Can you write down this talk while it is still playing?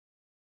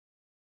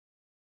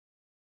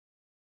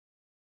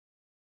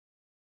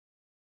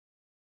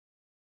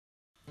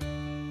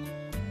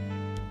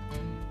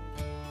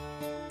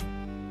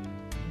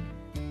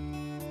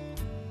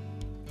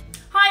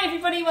Hi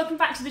everybody, welcome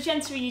back to the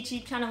Sensory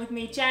YouTube channel with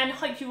me, Jen.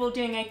 Hope you're all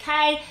doing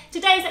okay.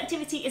 Today's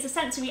activity is a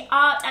sensory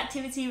art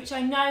activity which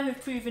I know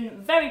have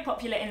proven very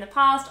popular in the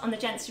past on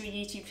the Sensory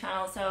YouTube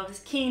channel, so I was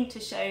keen to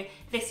show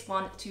this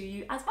one to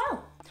you as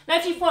well. Now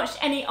if you've watched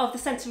any of the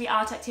sensory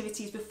art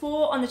activities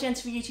before on the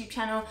Sensory YouTube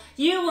channel,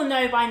 you will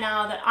know by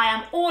now that I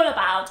am all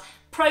about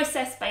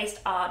process-based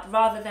art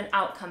rather than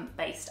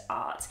outcome-based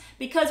art,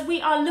 because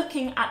we are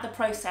looking at the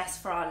process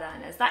for our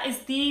learners. That is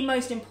the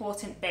most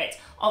important bit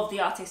of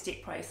the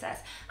artistic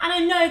process. And I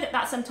know that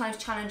that sometimes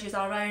challenges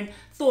our own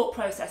thought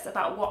process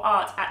about what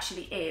art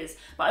actually is,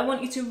 but I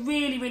want you to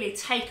really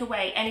take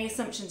away any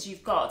assumptions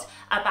you've got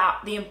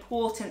about the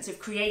importance of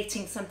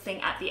creating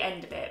something at the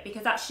end of it,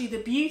 because actually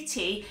the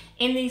beauty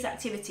in these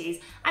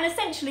activities, and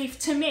essentially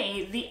to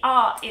me the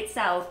art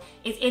itself,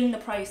 is in the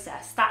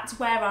process. That's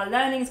where our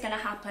learning is going to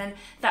happen,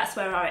 that's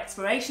where our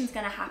exploration is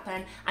going to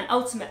happen, and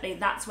ultimately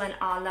that's when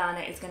our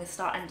learner is going to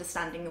start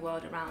understanding the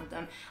world around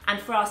them. And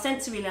for our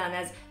sensory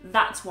learners,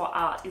 that's what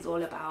art is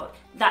all about.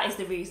 That is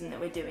the reason that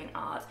we're doing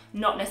art,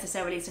 not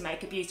necessarily to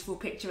make a beautiful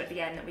picture at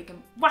the end that we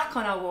can whack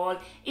on our wall,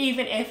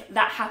 even if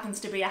that happens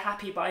to be a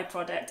happy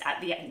byproduct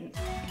at the end.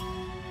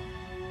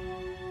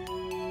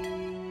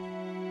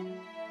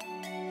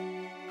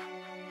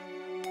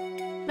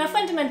 Now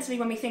fundamentally,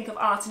 when we think of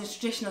art in a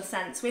traditional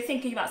sense, we're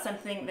thinking about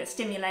something that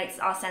stimulates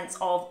our sense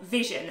of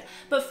vision.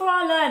 But for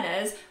our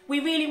learners, we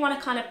really want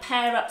to kind of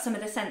pair up some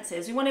of the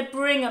senses. We want to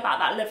bring about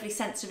that lovely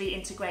sensory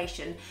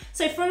integration.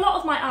 So for a lot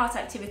of my art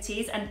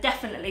activities, and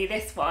definitely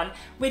this one,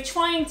 we're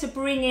trying to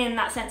bring in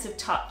that sense of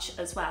touch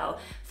as well.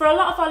 For a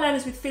lot of our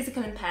learners with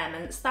physical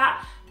impairments,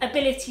 that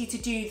ability to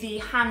do the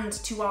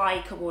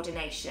hand-to-eye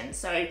coordination,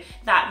 so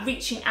that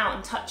reaching out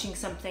and touching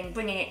something,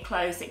 bringing it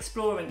close,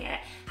 exploring it,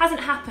 hasn't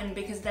happened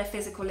because of their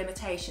physical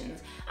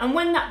limitations. And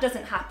when that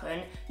doesn't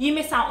happen, you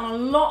miss out on a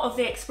lot of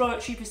the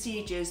exploratory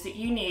procedures that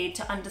you need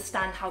to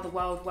understand how the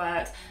world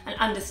works and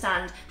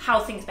understand how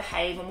things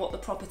behave and what the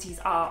properties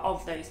are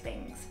of those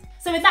things.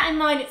 So with that in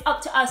mind, it's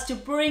up to us to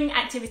bring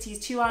activities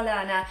to our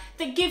learner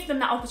that give them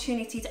that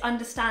opportunity to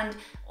understand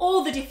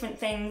all the different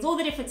things, all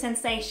the different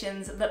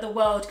sensations that the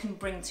world can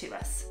bring to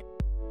us.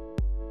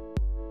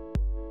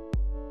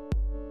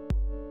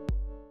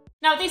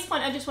 Now at this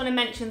point I just want to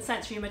mention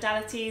sensory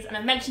modalities, and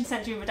I've mentioned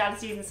sensory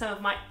modalities in some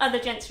of my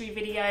other sensory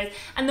videos,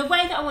 and the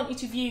way that I want you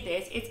to view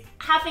this is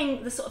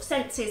having the sort of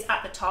senses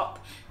at the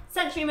top.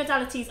 Sensory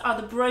modalities are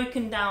the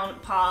broken down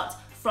part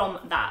from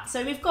that.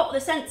 So we've got the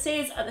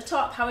senses at the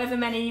top, however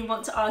many you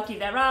want to argue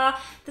there are.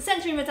 The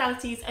sensory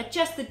modalities are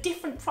just the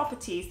different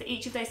properties that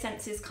each of those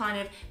senses kind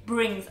of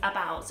brings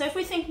about. So if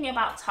we're thinking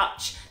about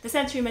touch, the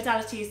sensory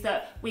modalities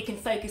that we can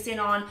focus in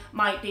on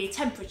might be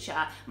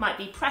temperature, might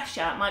be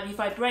pressure, might be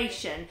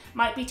vibration,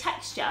 might be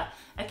texture.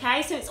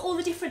 Okay, so it's all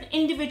the different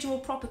individual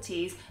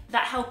properties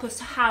that help us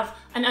to have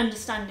an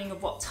understanding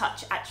of what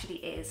touch actually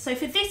is. So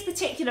for this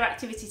particular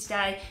activity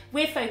today,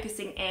 we're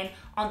focusing in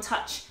on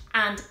touch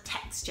and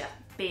texture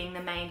being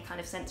the main kind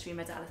of sensory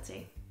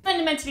modality.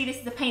 Fundamentally, this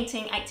is a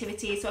painting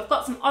activity, so I've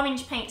got some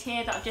orange paint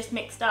here that I've just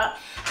mixed up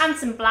and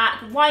some black.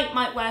 White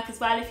might work as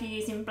well if you're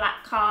using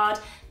black card.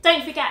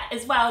 Don't forget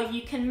as well,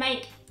 you can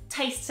make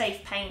taste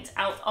safe paint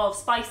out of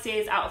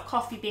spices, out of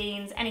coffee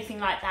beans, anything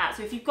like that.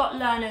 So if you've got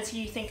learners who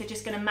you think are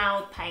just going to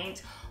mouth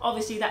paint,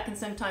 obviously that can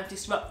sometimes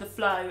disrupt the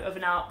flow of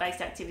an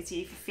art-based activity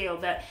if you feel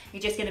that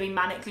you're just going to be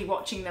manically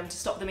watching them to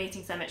stop them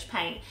eating so much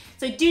paint.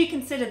 So do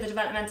consider the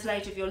developmental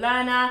age of your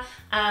learner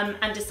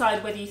and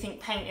decide whether you think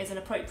paint is an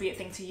appropriate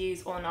thing to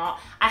use or not.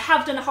 I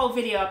have done a whole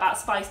video about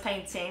spice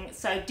painting,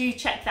 so do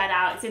check that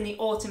out. It's in the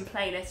autumn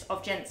playlist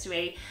of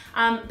Sensory.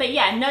 But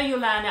yeah, know your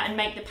learner and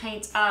make the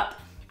paint up.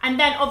 And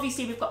then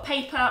obviously we've got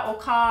paper or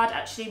card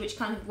actually, which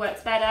kind of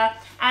works better.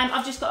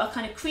 I've just got a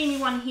kind of creamy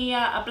one here,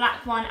 a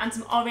black one and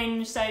some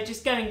orange. So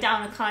just going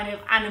down the kind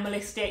of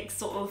animalistic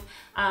sort of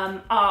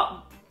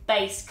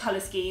art-based colour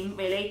scheme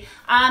really.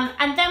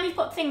 And then we've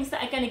got things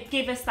that are going to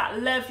give us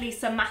that lovely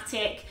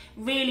somatic,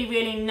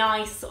 really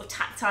nice sort of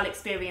tactile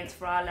experience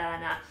for our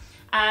learner.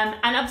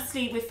 And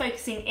obviously we're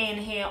focusing in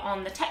here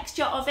on the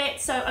texture of it.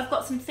 So I've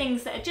got some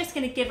things that are just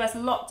going to give us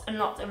lots and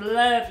lots of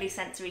lovely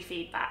sensory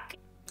feedback.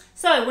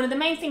 So one of the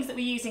main things that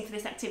we're using for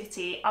this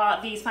activity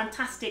are these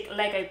fantastic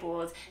Lego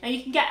boards. Now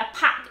you can get a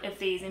pack of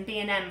these in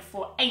B&M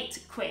for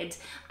 £8,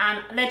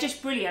 and they're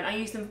just brilliant. I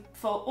use them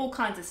for all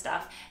kinds of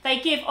stuff.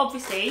 They give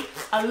obviously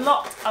a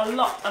lot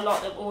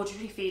of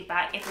auditory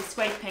feedback if we're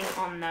scraping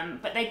on them,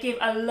 but they give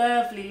a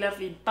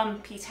lovely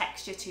bumpy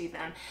texture to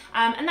them.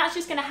 And that's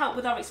just going to help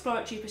with our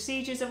exploratory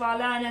procedures of our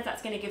learners.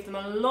 That's going to give them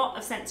a lot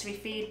of sensory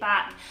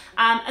feedback,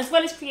 as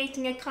well as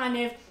creating a kind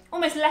of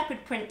almost leopard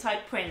print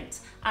type print.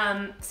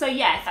 So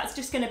yeah, that's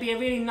just going to be a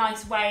really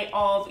nice way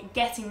of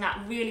getting that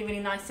really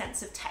nice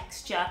sense of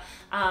texture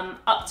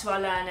up to our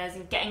learners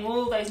and getting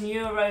all those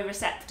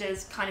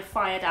neuroreceptors kind of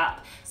fired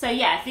up. So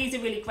yeah, these are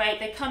really great.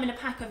 They come in a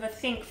pack of I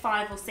think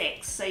 5 or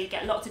 6, so you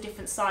get lots of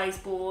different size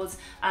boards.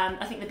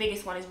 I think the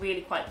biggest one is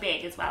really quite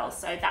big as well,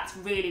 so that's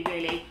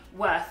really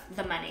worth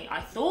the money, I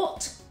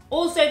thought.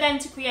 Also then,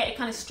 to create a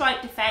kind of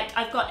striped effect,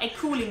 I've got a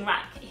cooling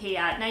rack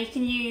here. Now you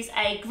can use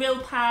a grill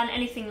pan,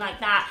 anything like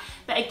that,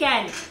 but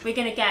again, we're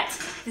going to get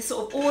the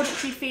sort of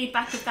auditory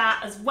feedback of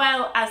that, as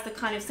well as the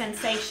kind of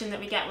sensation that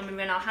we get when we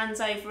run our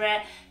hands over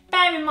it.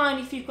 Bear in mind,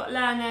 if you've got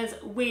learners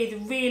with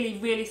really,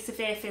 really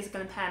severe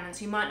physical impairments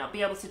who might not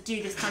be able to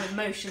do this kind of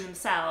motion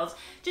themselves,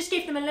 just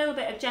give them a little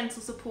bit of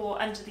gentle support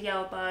under the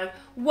elbow.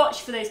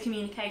 Watch for those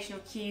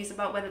communicational cues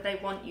about whether they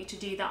want you to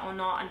do that or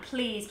not, and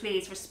please,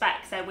 please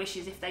respect their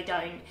wishes if they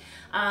don't.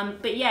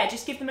 But yeah,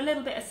 just give them a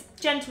little bit of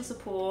gentle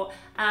support,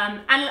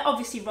 and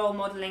obviously role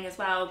modelling as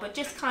well, but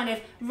just kind of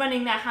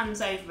running their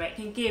hands over it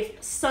can give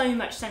so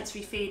much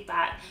sensory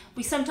feedback.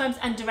 We sometimes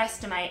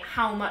underestimate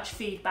how much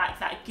feedback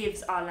that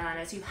gives our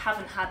learners who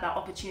haven't had that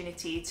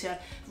opportunity to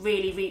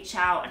really reach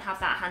out and have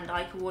that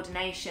hand-eye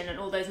coordination and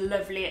all those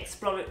lovely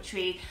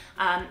exploratory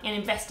and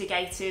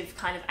investigative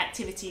kind of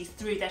activities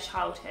through their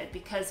childhood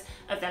because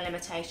of their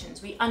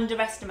limitations. We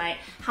underestimate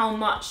how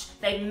much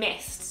they've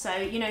missed. So,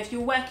 you know, if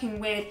you're working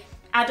with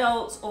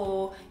adults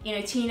or, you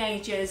know,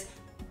 teenagers,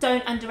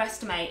 don't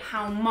underestimate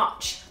how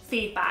much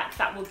feedback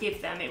that will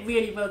give them. It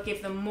really will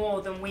give them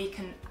more than we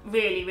can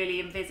really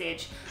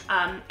envisage,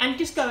 and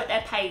just go at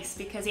their pace,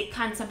 because it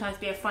can sometimes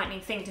be a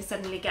frightening thing to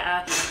suddenly get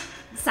a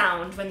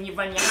sound when you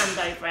run your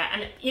hand over it.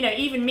 And you know,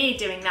 even me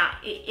doing that,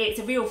 it's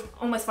a real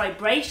almost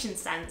vibration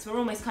sense. We're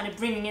almost kind of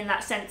bringing in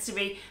that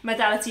sensory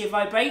modality of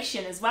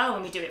vibration as well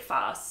when we do it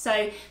fast.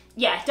 So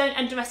yeah, don't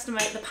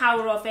underestimate the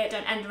power of it,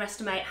 don't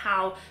underestimate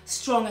how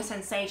strong a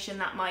sensation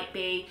that might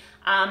be,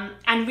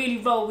 and really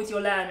roll with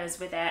your learners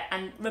with it,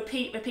 and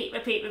repeat.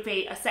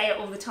 I say it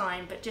all the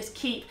time, but just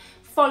keep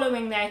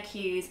following their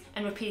cues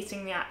and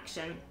repeating the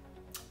action.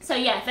 So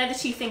yeah, they're the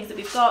two things that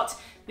we've got.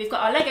 We've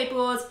got our Lego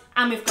boards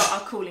and we've got our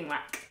cooling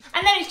rack.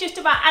 And then it's just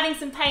about adding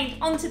some paint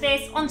onto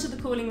this, onto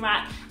the cooling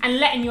rack, and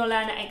letting your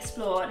learner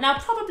explore. Now,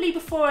 probably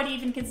before I'd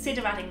even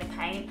consider adding the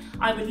paint,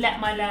 I would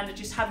let my learner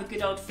just have a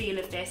good old feel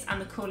of this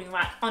and the cooling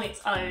rack on its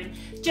own,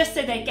 just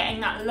so they're getting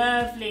that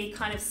lovely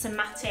kind of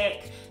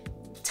somatic,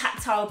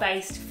 tactile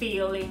based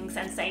feeling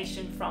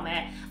sensation from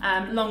it,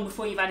 long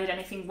before you've added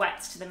anything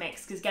wet to the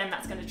mix, because again,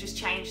 that's going to just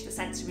change the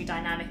sensory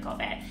dynamic of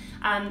it.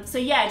 So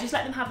yeah, just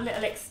let them have a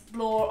little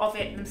explore of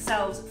it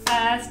themselves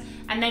first,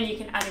 and then you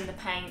can add in the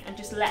paint and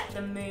just let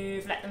them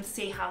move, let them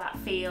see how that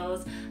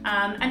feels,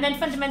 and then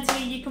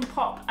fundamentally you can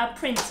pop a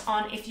print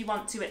on if you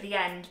want to at the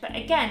end. But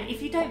again,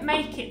 if you don't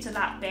make it to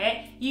that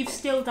bit, you've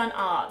still done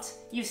art.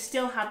 You've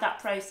still had that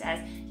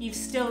process. You've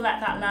still let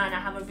that learner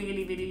have a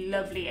really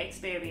lovely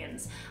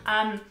experience.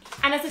 And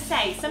as I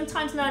say,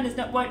 sometimes learners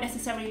won't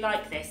necessarily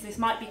like this. This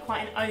might be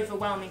quite an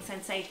overwhelming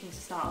sensation to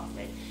start off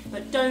with,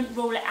 but don't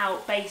rule it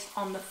out based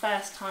on the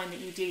first time that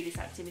you do this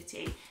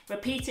activity.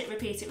 Repeat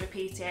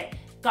it,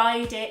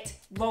 guide it,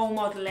 role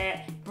model it,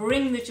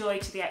 bring the joy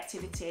to the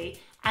activity,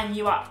 and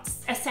you are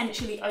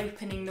essentially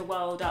opening the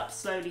world up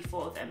slowly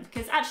for them,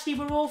 because actually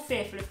we're all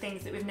fearful of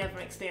things that we've never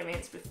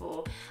experienced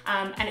before,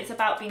 and it's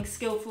about being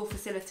skillful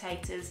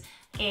facilitators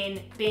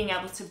in being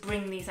able to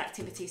bring these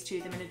activities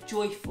to them in a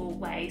joyful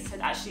way, so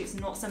that actually it's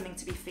not something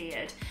to be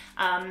feared.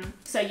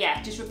 So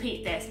yeah, just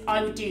repeat this.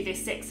 I would do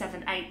this 6,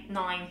 7, 8,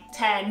 9,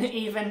 10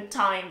 even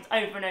times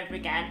over and over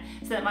again,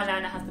 so that my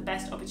learner has the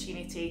best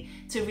opportunity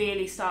to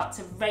really start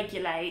to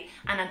regulate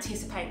and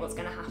anticipate what's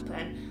going to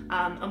happen,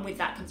 and with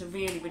that comes a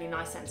really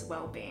nice sense of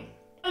well-being.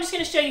 I'm just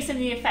going to show you some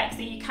of the effects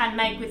that you can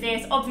make with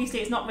this. Obviously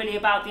it's not really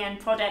about the end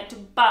product,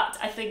 but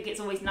I think it's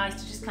always nice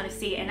to just kind of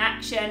see it in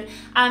action.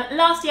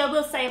 Lastly, I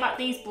will say about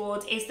these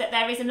boards is that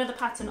there is another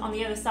pattern on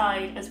the other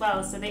side as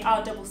well, so they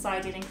are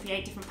double-sided and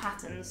create different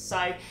patterns.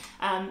 So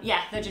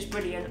yeah, they're just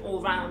brilliant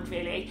all round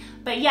really.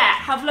 But yeah,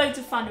 have loads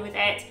of fun with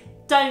it.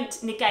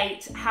 Don't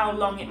negate how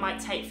long it might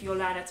take for your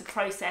learner to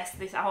process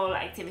this whole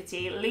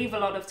activity. Leave a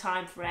lot of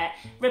time for it,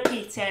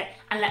 repeat it,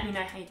 and let me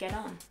know how you get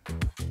on.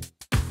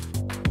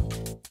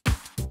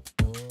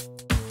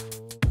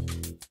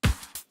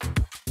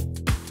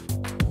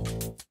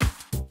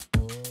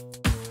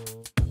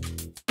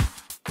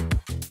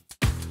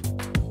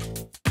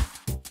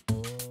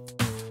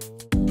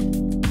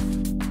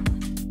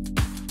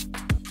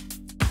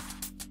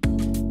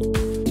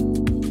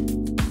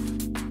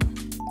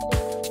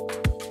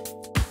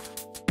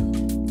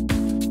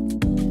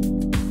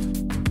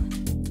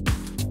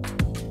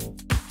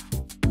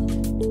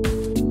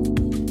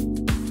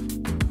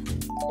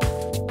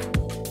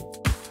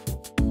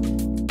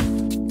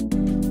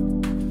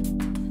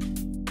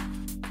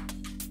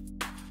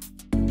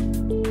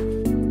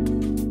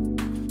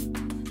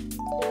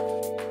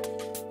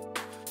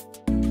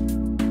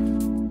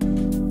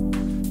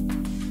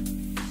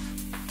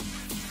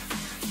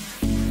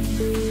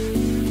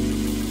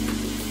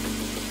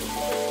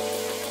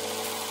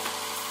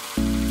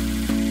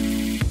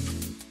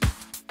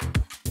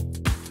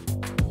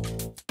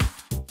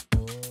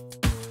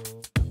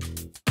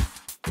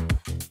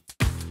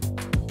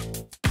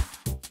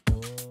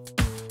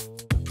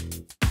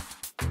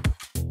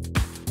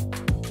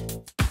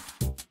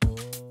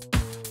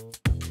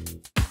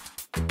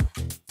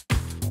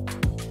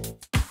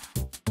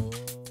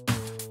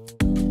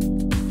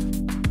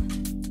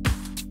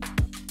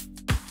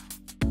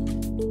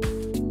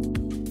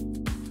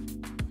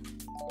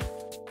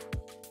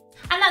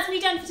 that's me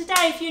done for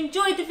today. If you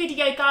enjoyed the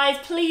video, guys,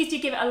 please do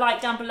give it a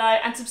like down below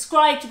and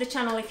subscribe to the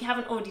channel if you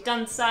haven't already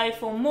done so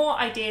for more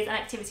ideas and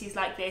activities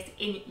like this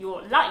in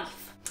your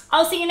life.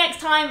 I'll see you next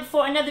time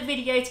for another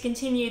video to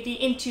continue the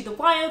Into the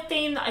Wild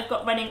theme that I've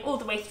got running all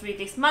the way through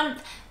this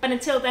month. But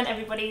until then,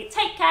 everybody,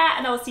 take care,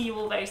 and I'll see you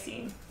all very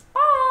soon.